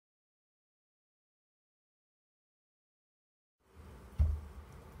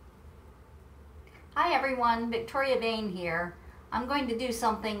Hi everyone, Victoria Vane here. I'm going to do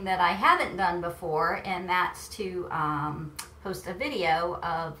something that I haven't done before, and that's to post a video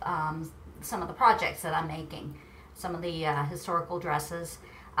of some of the projects that I'm making, some of the historical dresses.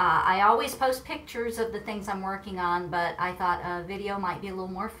 I always post pictures of the things I'm working on, but I thought a video might be a little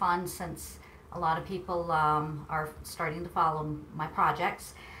more fun since a lot of people are starting to follow my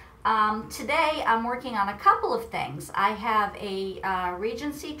projects. Today I'm working on a couple of things. I have a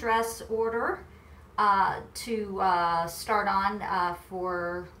Regency dress order to start on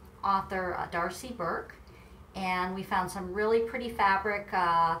for author Darcy Burke, and we found some really pretty fabric.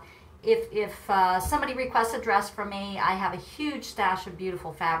 If somebody requests a dress from me, I have a huge stash of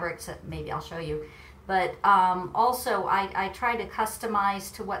beautiful fabrics that maybe I'll show you. But also I try to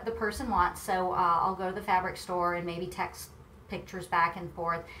customize to what the person wants, so I'll go to the fabric store and maybe text pictures back and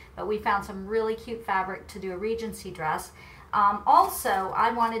forth. But we found some really cute fabric to do a Regency dress. Also,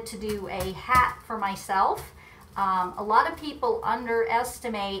 I wanted to do a hat for myself. A lot of people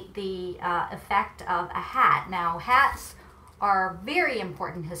underestimate the effect of a hat. Now, hats are very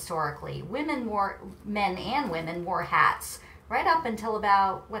important historically. Men and women wore hats right up until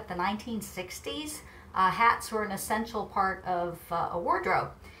about, what, the 1960s. Hats were an essential part of a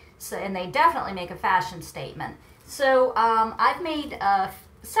wardrobe. So, and they definitely make a fashion statement. So I've made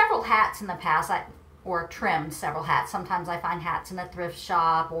several hats in the past, or trimmed several hats. Sometimes I find hats in a thrift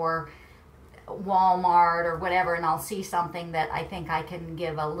shop or Walmart or whatever, and I'll see something that I think I can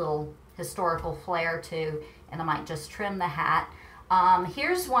give a little historical flair to, and I might just trim the hat.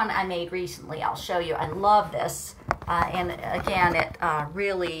 Here's one I made recently. I'll show you. I love this, and again, it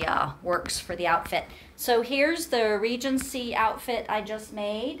really works for the outfit. So here's the Regency outfit I just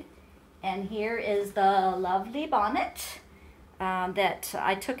made, and here is the lovely bonnet. That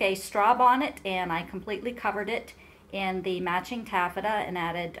I took a straw bonnet and I completely covered it in the matching taffeta and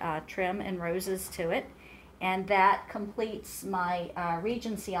added trim and roses to it. And that completes my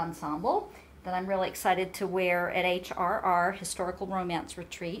Regency ensemble that I'm really excited to wear at HRR, Historical Romance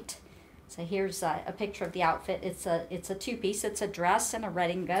Retreat. So here's a picture of the outfit. It's a two-piece. It's a dress and a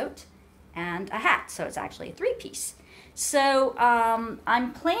redingote and a hat. So it's actually a three-piece. So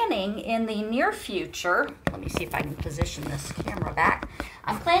I'm planning in the near future, let me see if I can position this camera back.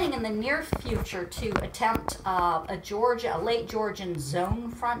 I'm planning in the near future to attempt a late Georgian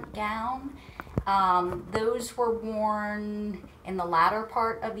zone front gown. Those were worn in the latter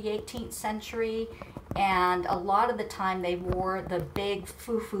part of the 18th century, and a lot of the time they wore the big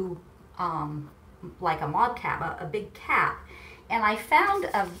foo-foo, like a mob cap, a big cap. And I found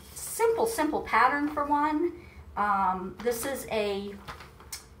a simple pattern for one. This is a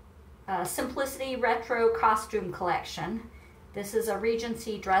Simplicity Retro Costume Collection. This is a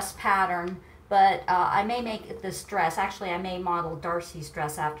Regency dress pattern, but I may make this dress. Actually, I may model Darcy's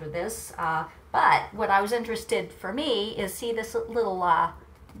dress after this. But what I was interested for me is see this little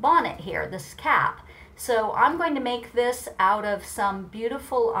bonnet here, this cap. So I'm going to make this out of some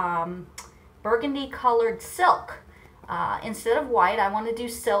beautiful burgundy colored silk. Instead of white, I want to do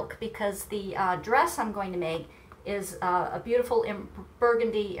silk because the dress I'm going to make is a beautiful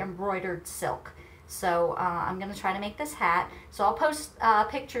burgundy embroidered silk. So I'm going to try to make this hat. So I'll post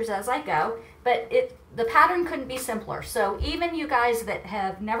pictures as I go, but the pattern couldn't be simpler. So even you guys that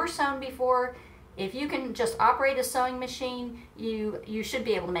have never sewn before, if you can just operate a sewing machine, you should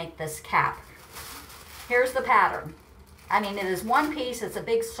be able to make this cap. Here's the pattern. I mean, it is one piece. It's a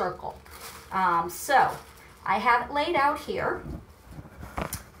big circle. So I have it laid out here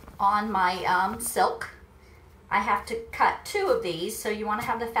on my silk. I have to cut two of these, so you want to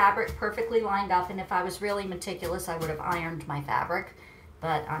have the fabric perfectly lined up, and if I was really meticulous, I would have ironed my fabric,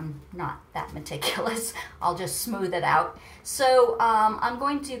 but I'm not that meticulous. I'll just smooth it out. So I'm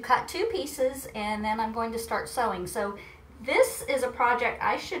going to cut two pieces, and then I'm going to start sewing. So this is a project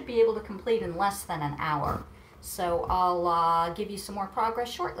I should be able to complete in less than an hour. So I'll give you some more progress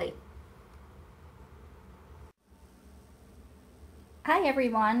shortly. Hi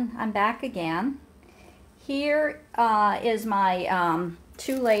everyone, I'm back again. Here is my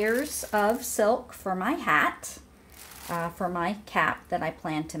 2 layers of silk for my hat, for my cap that I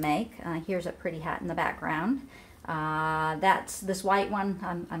plan to make. Here's a pretty hat in the background. That's this white one.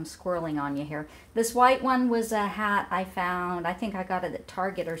 I'm squirreling on you here. This white one was a hat I found. I think I got it at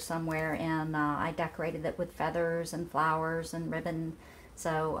Target or somewhere, and I decorated it with feathers and flowers and ribbon.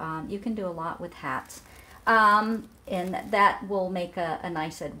 So you can do a lot with hats. And that will make a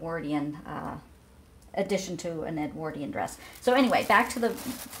nice Edwardian addition to an Edwardian dress. So anyway, back to the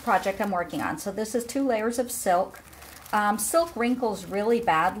project I'm working on. So this is 2 layers of silk. Silk wrinkles really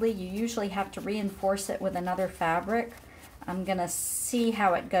badly. You usually have to reinforce it with another fabric. I'm gonna see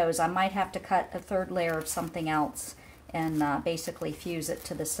how it goes. I might have to cut a third layer of something else and basically fuse it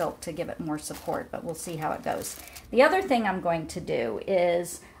to the silk to give it more support, but we'll see how it goes. The other thing I'm going to do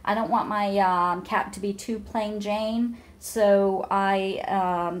is, I don't want my cap to be too plain Jane, so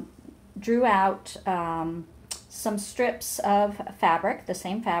I drew out some strips of fabric, the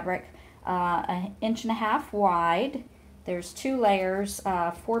same fabric, 1.5 inches wide. There's 2 layers,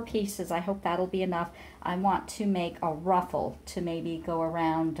 4 pieces. I hope that'll be enough. I want to make a ruffle to maybe go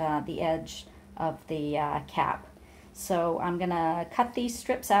around the edge of the cap. So I'm going to cut these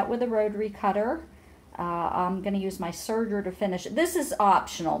strips out with a rotary cutter. I'm going to use my serger to finish it. This is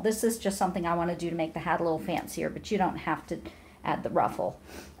optional. This is just something I want to do to make the hat a little fancier, but you don't have to add the ruffle.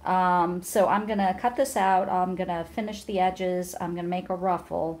 So I'm going to cut this out. I'm going to finish the edges. I'm going to make a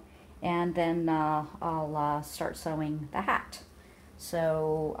ruffle, and then I'll start sewing the hat.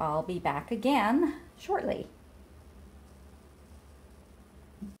 So I'll be back again shortly.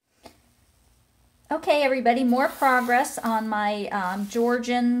 Okay, everybody, more progress on my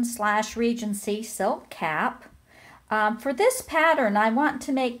Georgian / Regency silk cap. For this pattern, I want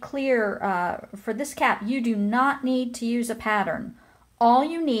to make clear, for this cap, you do not need to use a pattern. All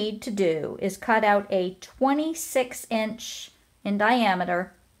you need to do is cut out a 26-inch in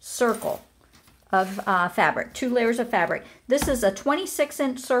diameter circle of fabric, 2 layers of fabric. This is a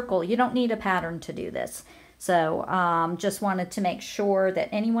 26-inch circle. You don't need a pattern to do this. So just wanted to make sure that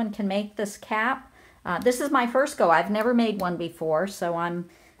anyone can make this cap. This is my first go. I've never made one before, so I'm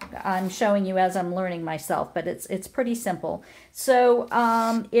showing you as I'm learning myself, but it's pretty simple. So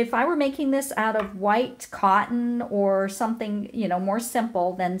if I were making this out of white cotton or something, you know, more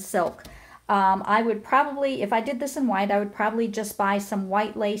simple than silk, I would probably, if I did this in white, I would probably just buy some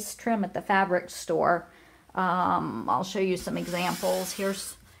white lace trim at the fabric store. I'll show you some examples.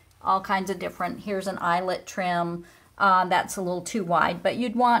 Here's all kinds of different, here's an eyelet trim. That's a little too wide, but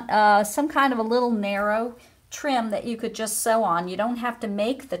you'd want some kind of a little narrow trim that you could just sew on. You don't have to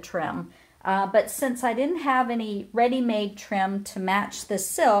make the trim, but since I didn't have any ready-made trim to match the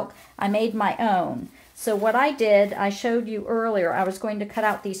silk, I made my own. So what I did, I showed you earlier, I was going to cut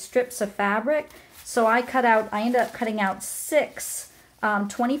out these strips of fabric. So I ended up cutting out 6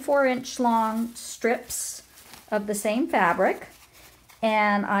 24-inch long strips of the same fabric.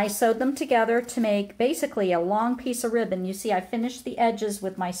 And I sewed them together to make basically a long piece of ribbon. You see, I finished the edges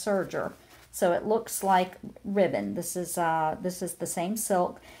with my serger, so it looks like ribbon. This is the same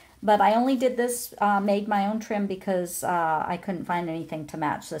silk, but I only did this, made my own trim because I couldn't find anything to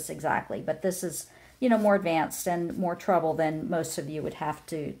match this exactly. But this is, you know, more advanced and more trouble than most of you would have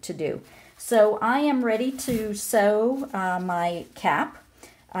to do. So I am ready to sew my cap.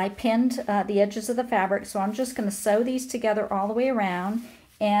 I pinned the edges of the fabric, so I'm just going to sew these together all the way around,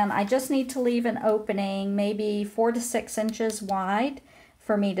 and I just need to leave an opening maybe 4 to 6 inches wide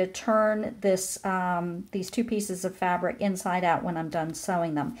for me to turn this these 2 pieces of fabric inside out when I'm done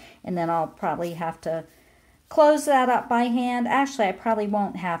sewing them. And then I'll probably have to close that up by hand. Actually, I probably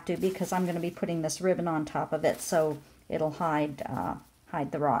won't have to because I'm going to be putting this ribbon on top of it, so it'll hide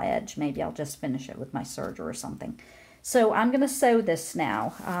the raw edge. Maybe I'll just finish it with my serger or something. So I'm going to sew this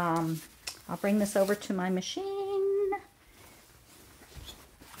now. I'll bring this over to my machine,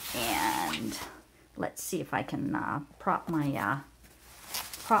 and let's see if I can prop my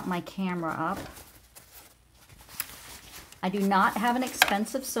camera up. I do not have an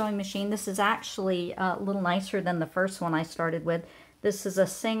expensive sewing machine. This is actually a little nicer than the first one I started with. This is a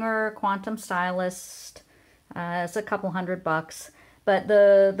Singer Quantum Stylist. It's a couple $100. But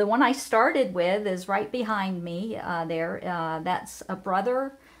the one I started with is right behind me there. That's a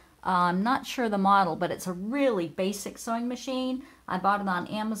Brother. I'm not sure the model, but it's a really basic sewing machine. I bought it on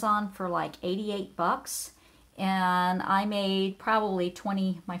Amazon for like 88 bucks. And I made probably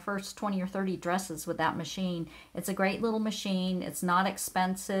my first 20 or 30 dresses with that machine. It's a great little machine. It's not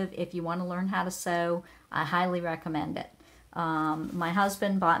expensive. If you want to learn how to sew, I highly recommend it. My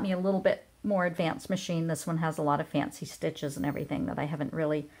husband bought me a little bit more advanced machine. This one has a lot of fancy stitches and everything that I haven't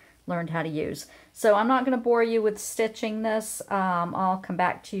really learned how to use. So I'm not going to bore you with stitching this. I'll come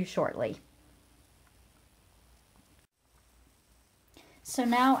back to you shortly. So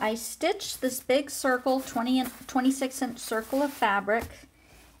now I stitched this big circle, 26-inch circle of fabric,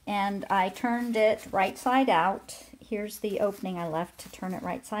 and I turned it right side out. Here's the opening I left to turn it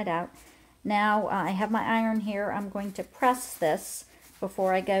right side out. Now I have my iron here. I'm going to press this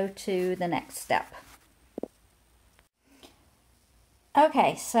before I go to the next step.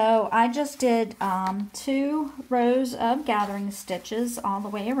 Okay, so I just did 2 rows of gathering stitches all the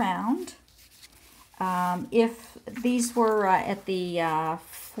way around. If these were at the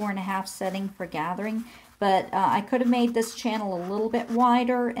 4.5 setting for gathering, but I could have made this channel a little bit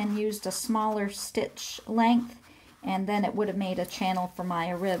wider and used a smaller stitch length, and then it would have made a channel for my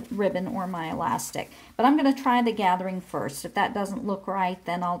ribbon or my elastic. But I'm going to try the gathering first. If that doesn't look right,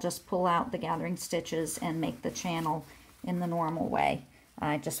 then I'll just pull out the gathering stitches and make the channel in the normal way.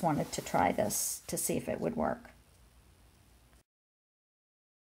 I just wanted to try this to see if it would work.